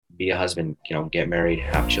be a husband, get married,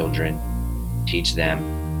 have children, teach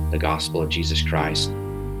them the gospel of Jesus Christ.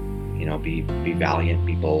 Be valiant,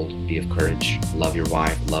 be bold, be of courage, love your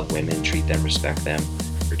wife, love women, treat them, respect them,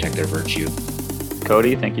 protect their virtue.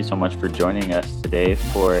 Cody, thank you so much for joining us today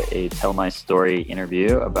for a Tell My Story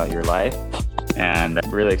interview about your life. And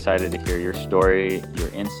I'm really excited to hear your story, your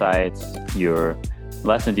insights, your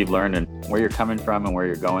lessons you've learned, and where you're coming from and where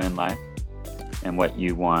you're going in life, and what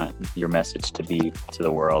you want your message to be to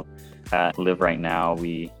the world. At Live Right Now,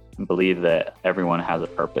 we believe that everyone has a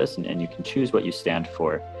purpose, and you can choose what you stand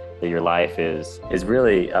for. That your life is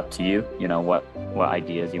really up to you. What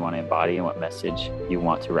ideas you want to embody and what message you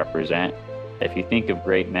want to represent. If you think of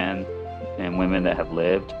great men and women that have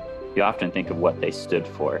lived, you often think of what they stood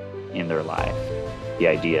for in their life, the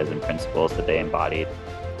ideas and principles that they embodied.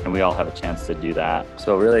 And we all have a chance to do that.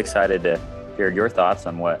 So really excited to hear your thoughts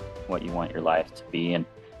on what you want your life to be, and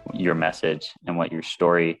your message, and what your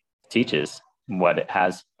story teaches, what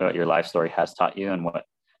your life story has taught you, and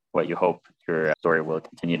what you hope your story will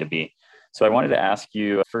continue to be. So I wanted to ask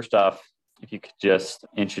you, first off, if you could just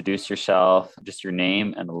introduce yourself, just your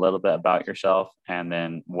name and a little bit about yourself, and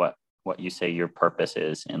then what you say your purpose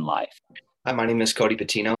is in life. Hi, my name is Cody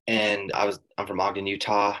Patino, and I'm from Ogden,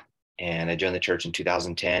 Utah, and I joined the church in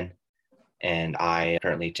 2010. And I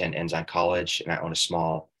currently attend Ensign College, and I own a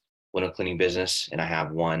small window cleaning business, and I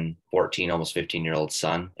have one 14, almost 15-year-old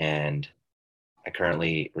son, and I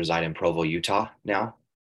currently reside in Provo, Utah now.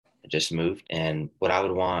 I just moved, and what I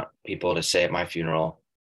would want people to say at my funeral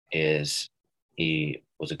is he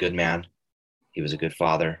was a good man, he was a good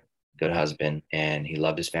father, good husband, and he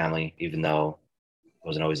loved his family, even though it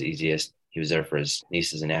wasn't always the easiest. He was there for his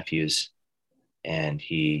nieces and nephews, and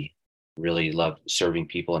he really loved serving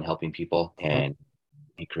people and helping people, and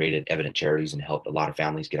he created Evident Charities and helped a lot of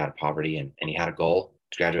families get out of poverty, and he had a goal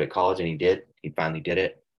to graduate college, and he did. He finally did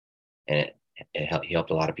it, and he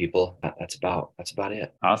helped a lot of people. That's about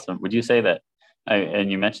it. Awesome. Would you say that,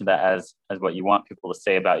 and you mentioned that as what you want people to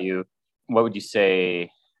say about you, what would you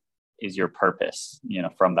say is your purpose,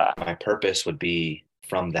 from that? My purpose would be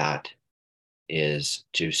from that is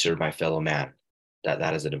to serve my fellow man.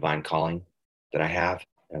 That is a divine calling that I have.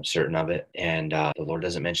 I'm certain of it. And the Lord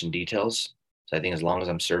doesn't mention details. So I think as long as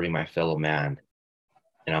I'm serving my fellow man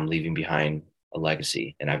and I'm leaving behind a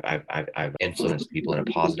legacy, and I've influenced people in a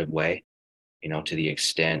positive way, to the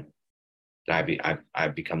extent that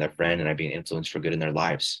I've become their friend, and I've been influenced for good in their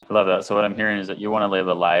lives. I love that. So what I'm hearing is that you want to live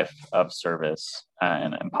a life of service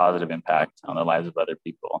and positive impact on the lives of other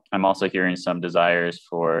people. I'm also hearing some desires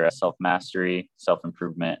for self-mastery,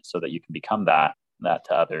 self-improvement, so that you can become that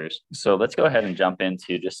to others. So let's go ahead and jump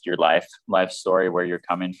into just your life story, where you're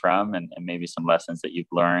coming from, and maybe some lessons that you've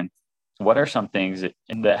learned. What are some things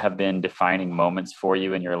that have been defining moments for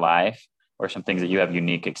you in your life, or some things that you have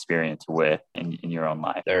unique experience with in your own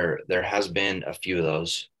life? There has been a few of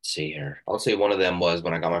those. Let's see here. I'll say one of them was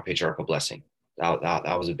when I got my patriarchal blessing. That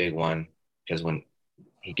was a big one, because when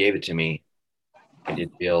he gave it to me, I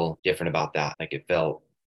did feel different about that. Like, it felt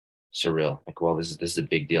surreal. Like, well, this is a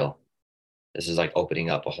big deal. This is like opening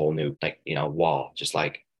up a whole new, wall. Just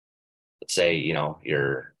like, let's say,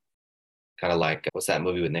 you're kind of like, what's that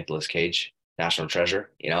movie with Nicolas Cage, National Treasure?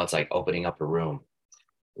 It's like opening up a room,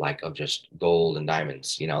 like, of just gold and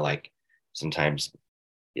diamonds. Like, sometimes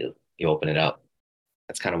you open it up.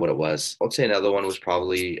 That's kind of what it was. I would say another one was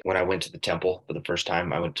probably when I went to the temple for the first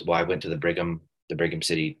time. I went to the Brigham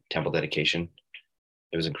City temple dedication.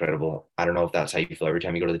 It was incredible. I don't know if that's how you feel every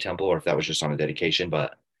time you go to the temple, or if that was just on a dedication,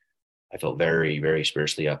 but I felt very, very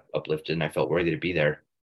spiritually uplifted, and I felt worthy to be there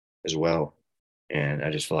as well. And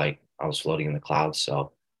I just felt like I was floating in the clouds.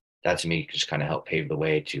 So that to me just kind of helped pave the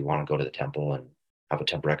way to want to go to the temple and have a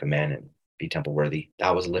temple recommend and be temple worthy.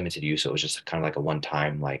 That was limited use. So it was just kind of like a one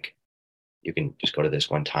time, like, you can just go to this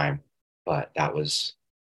one time. But that was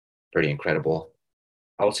pretty incredible.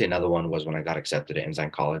 I would say another one was when I got accepted at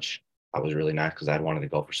Ensign College. That was really nice, because I'd wanted to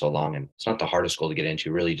go for so long. And it's not the hardest school to get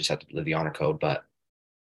into. Really, you just have to live the honor code. But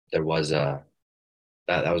there was that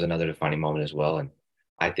was another defining moment as well. And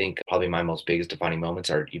I think probably my most biggest defining moments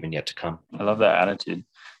are even yet to come. I love that attitude.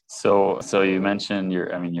 So you mentioned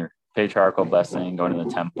your patriarchal blessing, going to the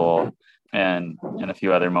temple, and a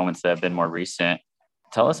few other moments that have been more recent.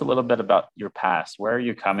 Tell us a little bit about your past. Where are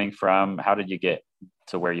you coming from? How did you get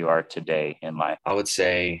to where you are today in life? I would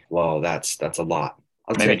say, well, that's a lot.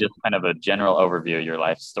 Maybe just kind of a general overview of your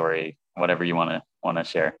life story, whatever you want to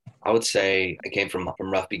share. I would say I came from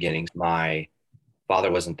rough beginnings. My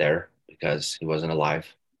father wasn't there because he wasn't alive.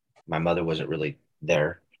 My mother wasn't really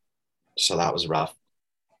there, so that was rough.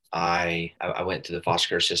 I went to the foster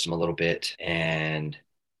care system a little bit, and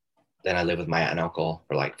Then I lived with my aunt and uncle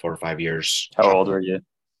for like 4 or 5 years. How old were you?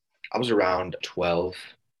 I was around 12,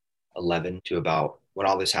 11 to about when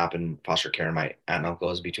all this happened, foster care. My aunt and uncle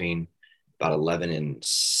was between about 11 and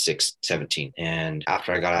 6, 17. And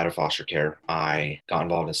after I got out of foster care, I got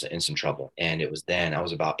involved in some trouble. And it was then I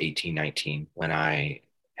was about 18, 19 when I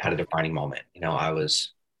had a defining moment. I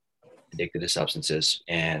was addicted to substances,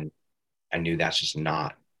 and I knew that's just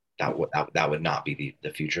not that would not be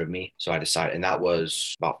the future of me. So I decided, and that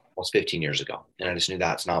was about almost 15 years ago. And I just knew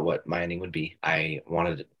that's not what my ending would be. I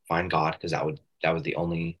wanted to find God because that was the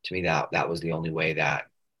only to me that was the only way that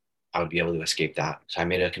I would be able to escape that. So I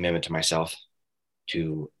made a commitment to myself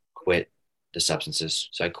to quit the substances.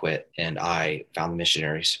 So I quit and I found the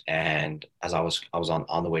missionaries. And as I was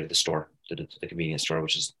on the way to the store, to the convenience store,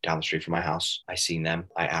 which is down the street from my house, I seen them.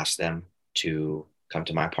 I asked them to come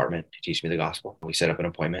to my apartment to teach me the gospel. We set up an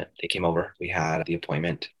appointment. They came over. We had the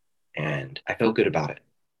appointment, and I felt good about it.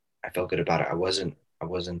 I felt good about it. I wasn't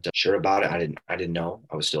sure about it. I didn't know.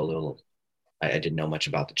 I was still a little I didn't know much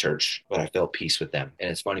about the church, but I felt peace with them.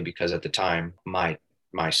 And it's funny because at the time, my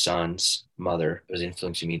son's mother was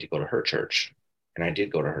influencing me to go to her church, and I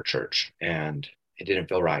did go to her church, and it didn't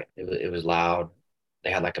feel right. It was loud.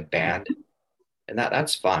 They had like a band, and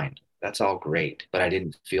that's fine. That's all great, but I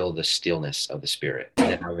didn't feel the stillness of the spirit. And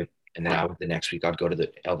then I would the next week I'd go to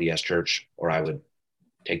the LDS church, or I would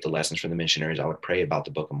take the lessons from the missionaries. I would pray about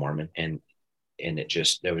the Book of Mormon, and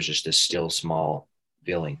there was just this still small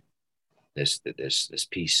feeling, this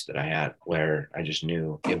peace that I had where I just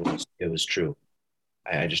knew it was true.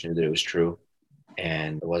 I just knew that it was true,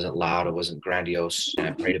 and it wasn't loud, it wasn't grandiose, and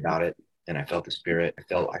I prayed about it, and I felt the spirit. I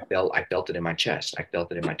felt it in my chest. I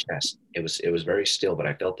felt it in my chest. It was very still, but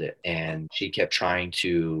I felt it. And she kept trying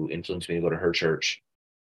to influence me to go to her church,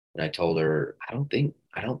 and I told her I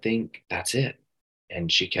don't think that's it.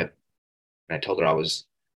 And I told her I was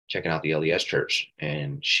checking out the LDS church,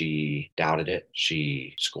 and she doubted it.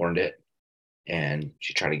 She scorned it, and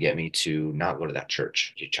she tried to get me to not go to that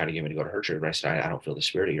church. She tried to get me to go to her church, but I said, I don't feel the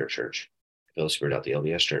spirit of your church. I feel the spirit of the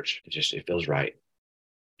LDS church. It feels right.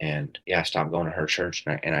 And yeah, I stopped going to her church,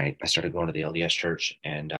 and I started going to the LDS church.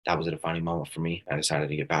 And that was a defining moment for me. I decided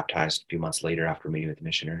to get baptized a few months later after meeting with the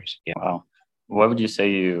missionaries. Yeah. Wow. What would you say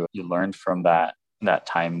you learned from that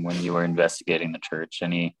time when you were investigating the church?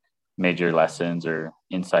 Any major lessons or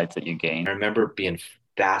insights that you gained? I remember being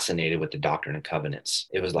fascinated with the Doctrine and Covenants.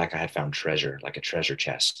 It was like I had found treasure, like a treasure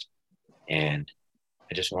chest. And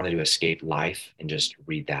I just wanted to escape life and just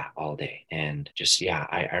read that all day. And just, yeah,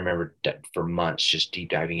 I remember that for months just deep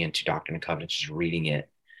diving into Doctrine and Covenants, just reading it.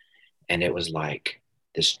 And it was like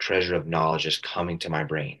this treasure of knowledge just coming to my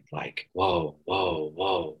brain. Like, whoa, whoa,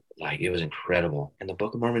 whoa. Like it was incredible. And the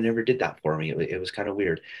Book of Mormon never did that for me. It was kind of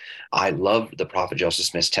weird. I loved the prophet Joseph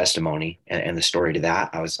Smith's testimony and the story to that.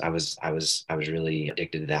 I was really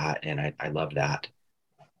addicted to that, and I loved that.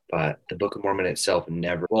 But the Book of Mormon itself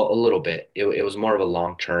never, well, a little bit. It was more of a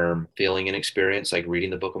long-term feeling and experience, like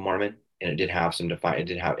reading the Book of Mormon. And it has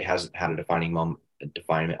had a defining moment, a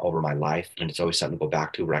definement over my life. And it's always something to go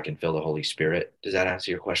back to where I can feel the Holy Spirit. Does that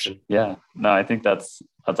answer your question? Yeah, no, I think that's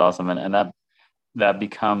awesome. And that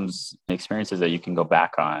becomes experiences that you can go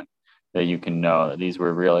back on, that you can know that these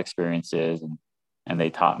were real experiences, and they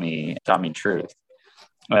taught me truth.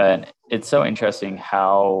 And it's so interesting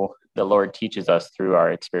how the Lord teaches us through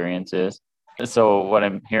our experiences. So what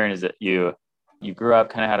I'm hearing is that you grew up,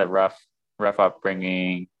 kind of had a rough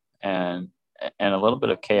upbringing, and a little bit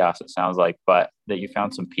of chaos, it sounds like, but that you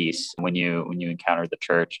found some peace when you encountered the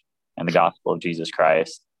church and the gospel of Jesus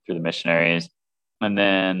Christ through the missionaries. And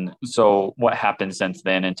then, so what happened since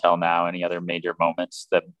then until now? Any other major moments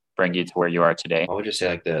that bring you to where you are today? I would just say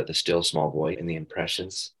like the still small voice and the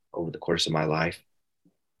impressions over the course of my life,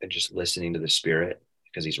 and just listening to the Spirit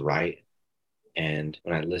because He's right. And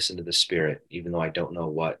when I listen to the Spirit, even though I don't know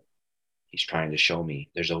what He's trying to show me,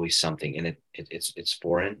 there's always something, and it's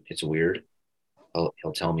foreign, it's weird.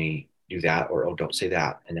 He'll tell me do that, or oh, don't say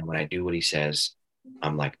that. And then when I do what He says,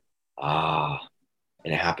 I'm like, ah,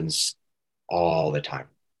 and it happens all the time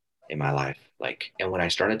in my life. Like, and when I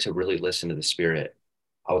started to really listen to the Spirit,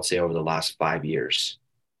 I would say over the last 5 years,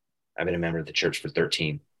 I've been a member of the church for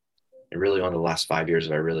 13. And really, on the last 5 years,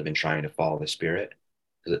 have I really been trying to follow the Spirit,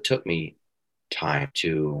 because it took me time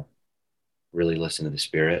to really listen to the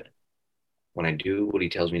Spirit. When I do what He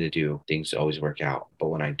tells me to do, things always work out. But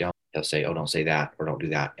when I don't, He'll say, oh, don't say that, or don't do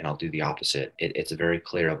that. And I'll do the opposite. It's very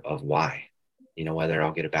clear of why, whether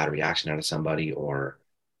I'll get a bad reaction out of somebody, or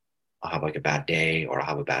I'll have like a bad day, or I'll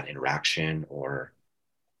have a bad interaction, or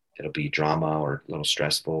it'll be drama or a little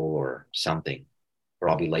stressful or something. or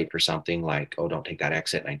I'll be late for something, like, oh, don't take that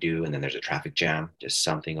exit. And I do. And then there's a traffic jam. Just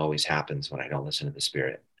something always happens when I don't listen to the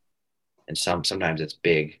Spirit. And sometimes it's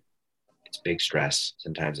big stress.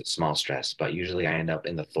 Sometimes it's small stress, but usually I end up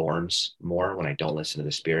in the thorns more when I don't listen to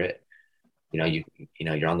the Spirit. You're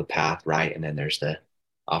on the path, right? And then there's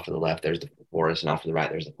off to the left, there's the forest, and off to the right,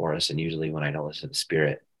 there's the forest. And usually when I don't listen to the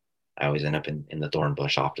Spirit, I always end up in the thorn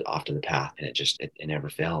bush off to the path, and it never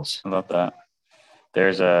fails. I love that.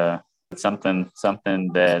 There's something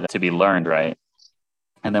that to be learned, right?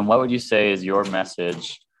 And then what would you say is your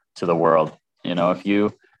message to the world? If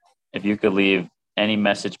you could leave any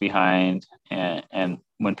message behind, and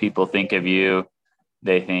when people think of you,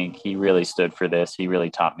 they think he really stood for this, he really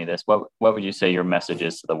taught me this. What would you say your message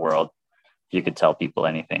is to the world if you could tell people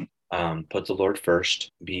anything? Put the Lord first.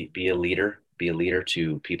 Be a leader. Be a leader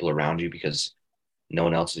to people around you, because no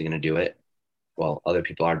one else is going to do it. Well, other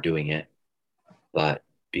people are doing it, but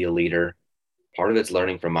be a leader. Part of it's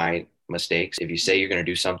learning from my mistakes. If you say you're going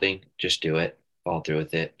to do something, just do it. Follow through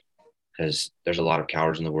with it, because there's a lot of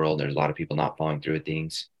cowards in the world. There's a lot of people not following through with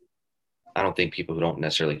things. I don't think people who don't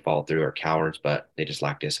necessarily follow through are cowards, but they just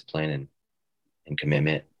lack discipline and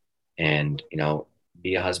commitment. And,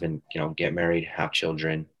 be a husband, get married, have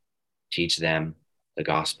children, teach them the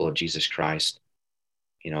gospel of Jesus Christ.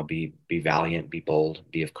 Be valiant, be bold,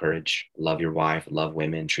 be of courage, love your wife, love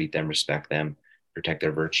women, treat them, respect them, protect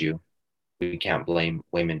their virtue. We can't blame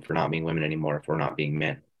women for not being women anymore if we're not being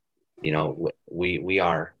men. We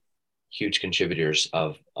are huge contributors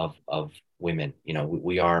of women.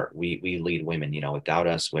 We lead women. Without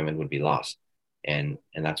us, women would be lost, and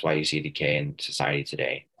that's why you see decay in society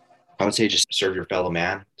today. I would say just serve your fellow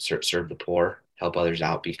man, serve the poor, help others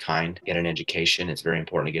out, be kind, get an education. It's very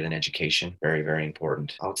important to get an education. Very, very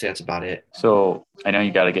important. I would say that's about it. So I know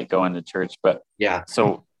you got to get going to church, but yeah.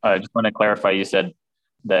 So I just want to clarify, you said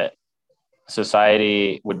that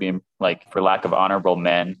society would be, like, for lack of honorable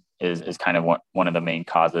men is kind of one of the main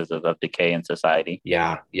causes of decay in society.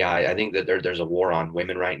 Yeah. I think that there's a war on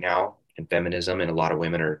women right now, and feminism, and a lot of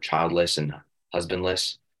women are childless and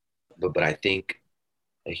husbandless. But I think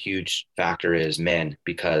a huge factor is men,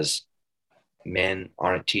 because men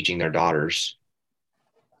aren't teaching their daughters,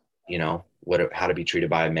 how to be treated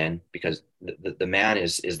by men, because the man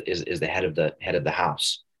is the head of the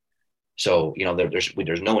house. So,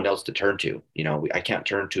 there's no one else to turn to. I can't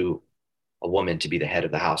turn to a woman to be the head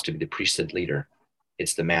of the house, to be the priesthood leader.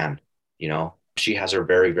 It's the man. She has her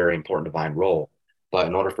very, very important divine role, but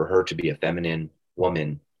in order for her to be a feminine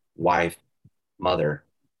woman, wife, mother,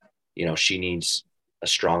 she needs a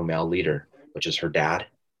strong male leader, which is her dad,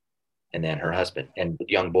 and then her husband, and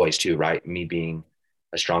young boys too, right? Me being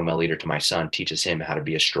a strong male leader to my son teaches him how to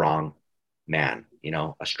be a strong man,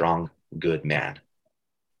 a strong, good man.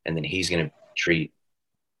 And then he's going to treat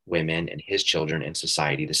women and his children in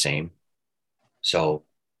society the same. So,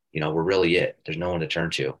 we're really it. There's no one to turn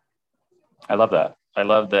to. I love that. I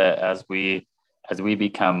love that as we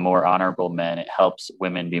become more honorable men, it helps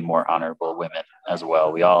women be more honorable women as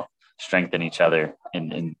well. We all strengthen each other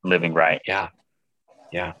in living right. Yeah.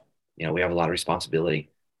 We have a lot of responsibility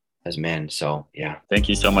as men. So, yeah. Thank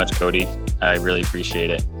you so much, Cody. I really appreciate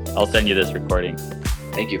it. I'll send you this recording.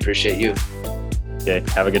 Thank you. Appreciate you. Okay.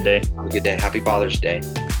 Have a good day. Have a good day. Happy Father's Day.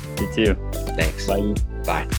 You too. Thanks. Bye. Bye.